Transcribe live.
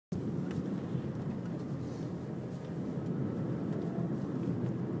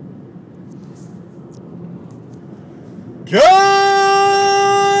Good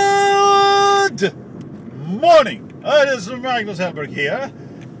morning. This is Magnus Hellberg here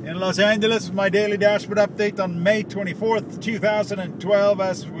in Los Angeles with my daily dashboard update on May 24th, 2012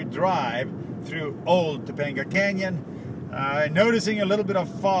 as we drive through Old Topanga Canyon. Noticing a little bit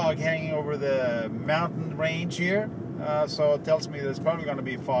of fog hanging over the mountain range here. So it tells me there's probably going to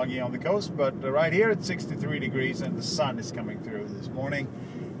be foggy on the coast, but right here it's 63 degrees and the sun is coming through this morning.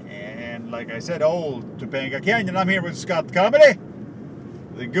 And like I said, Old Topanga Canyon. I'm here with Scott Carmody,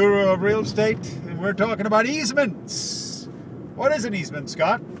 the guru of real estate, and we're talking about easements. What is an easement,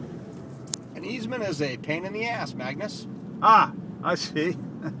 Scott? An easement is a pain in the ass, Magnus. Ah, I see.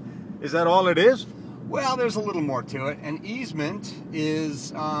 Is that all it is? Well, there's a little more to it. An easement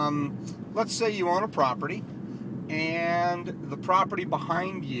is, let's say you own a property, and the property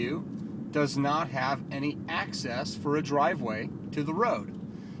behind you does not have any access for a driveway to the road.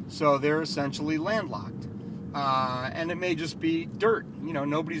 So they're essentially landlocked. And it may just be dirt. You know,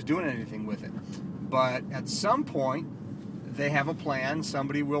 nobody's doing anything with it. But at some point, they have a plan.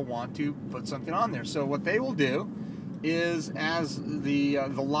 Somebody will want to put something on there. So what they will do is, as the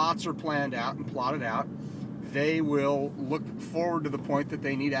lots are planned out and plotted out, they will look forward to the point that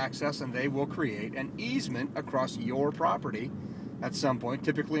they need access, and they will create an easement across your property at some point,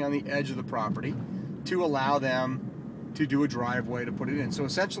 typically on the edge of the property, to allow them to do a driveway to put it in. So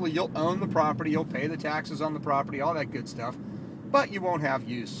essentially, you'll own the property, you'll pay the taxes on the property, all that good stuff, but you won't have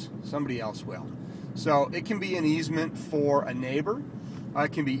use. Somebody else will. So it can be an easement for a neighbor.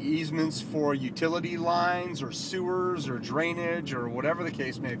 It can be easements for utility lines or sewers or drainage or whatever the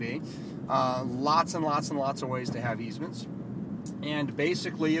case may be. Lots and lots and lots of ways to have easements. And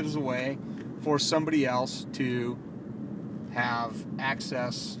basically, it is a way for somebody else to have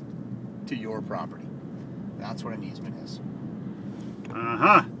access to your property. That's what an easement is.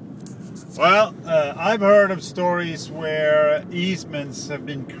 Well, I've heard of stories where easements have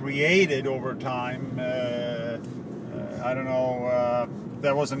been created over time. I don't know,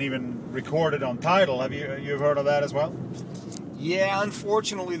 that wasn't even recorded on title. Have you've heard of that as well? Yeah,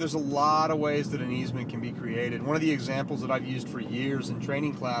 unfortunately, there's a lot of ways that an easement can be created. One of the examples that I've used for years in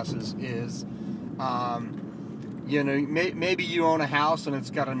training classes is, you know, maybe you own a house and it's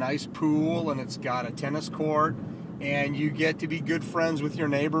got a nice pool and it's got a tennis court, and you get to be good friends with your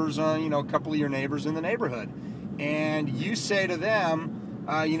neighbors, you know, a couple of your neighbors in the neighborhood. And you say to them,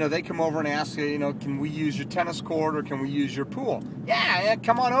 you know, they come over and ask, you know, can we use your tennis court or can we use your pool? Yeah,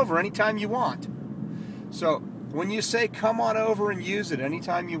 come on over anytime you want. So when you say come on over and use it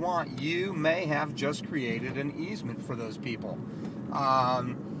anytime you want, you may have just created an easement for those people.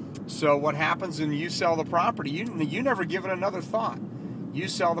 So what happens when you sell the property, you never give it another thought. You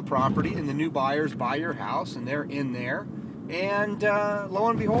sell the property and the new buyers buy your house and they're in there, and lo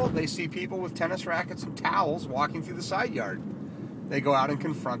and behold, they see people with tennis rackets and towels walking through the side yard. They go out and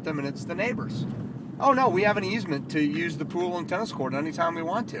confront them, and it's the neighbors. Oh no, we have an easement to use the pool and tennis court anytime we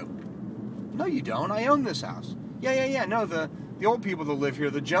want to. No, you don't. I own this house. Yeah. No, the old people that live here,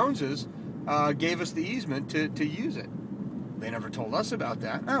 the Joneses, gave us the easement to use it. They never told us about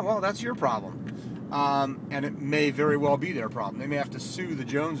that. Oh, well, that's your problem. And it may very well be their problem. They may have to sue the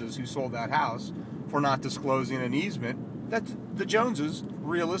Joneses who sold that house for not disclosing an easement that the Joneses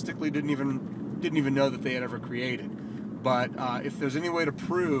realistically didn't even know that they had ever created. But if there's any way to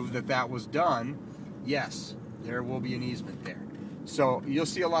prove that that was done, yes, there will be an easement there. So you'll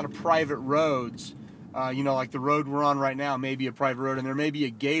see a lot of private roads, you know, like the road we're on right now may be a private road, and there may be a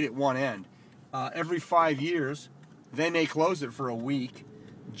gate at one end. Every 5 years, they may close it for a week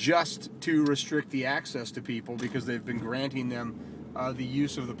just to restrict the access to people because they've been granting them the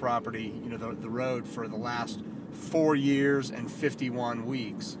use of the property, you know, the road for the last 4 years and 51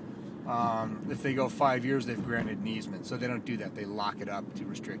 weeks. If they go 5 years, they've granted an easement. So they don't do that. They lock it up to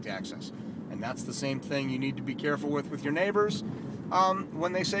restrict access. And that's the same thing you need to be careful with your neighbors.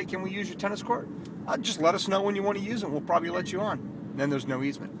 When they say, can we use your tennis court? Just let us know when you want to use it. We'll probably let you on. Then there's no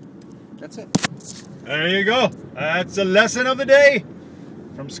easement. That's it. There you go. That's a lesson of the day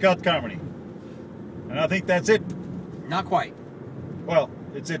from Scott Carmody. And I think that's it. Not quite. Well,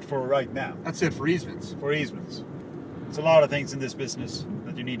 it's it for right now. That's it for easements. For easements. It's a lot of things in this business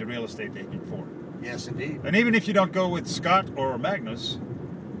that you need a real estate agent for. Yes, indeed. And even if you don't go with Scott or Magnus,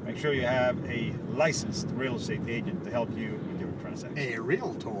 make sure you have a licensed real estate agent to help you with your transaction. A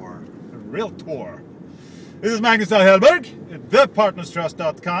realtor. A realtor. This is Magnus Hellberg at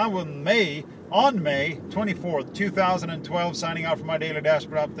thepartnerstrust.com on May 24th, 2012, signing out from my daily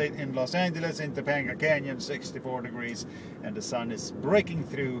dashboard update in Los Angeles, in Topanga Canyon, 64 degrees, and the sun is breaking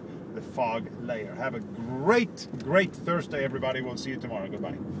through the fog layer. Have a great Thursday, everybody. We'll see you tomorrow.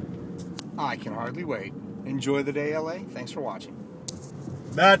 Goodbye. I can hardly wait. Enjoy the day, LA. Thanks for watching.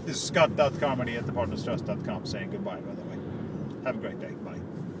 That is Scott.Carmody at thepartnerstrust.com saying goodbye, by the way. Have a great day. Bye.